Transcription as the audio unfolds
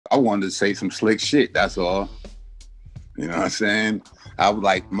wanted to say some slick shit. That's all. You know what I'm saying? I was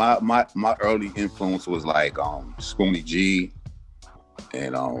like, my early influence was like Spoonie G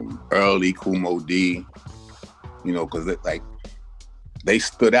and early Kool Moe Dee. You know, because like they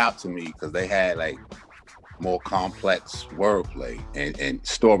stood out to me because they had like more complex wordplay and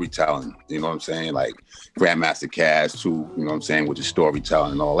storytelling. You know what I'm saying? Like Grandmaster Caz too. You know what I'm saying, with the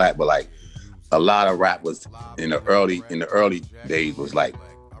storytelling and all that. But like a lot of rap was in the early days was like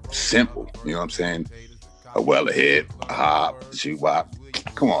simple. You know what I'm saying? A well ahead, a hop, shoot wop.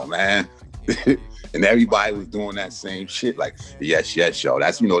 Come on, man. And everybody was doing that same shit. Like, yes, yo.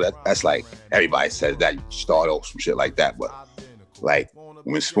 That's, you know, that's like everybody says that. You start off some shit like that. But like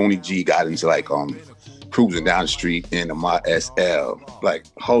when Spoonie G got into like cruising down the street in my SL, like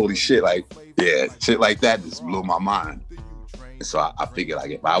holy shit, like yeah, shit like that just blew my mind. And so I figured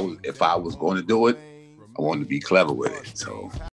like if I was going to do it, I wanted to be clever with it. So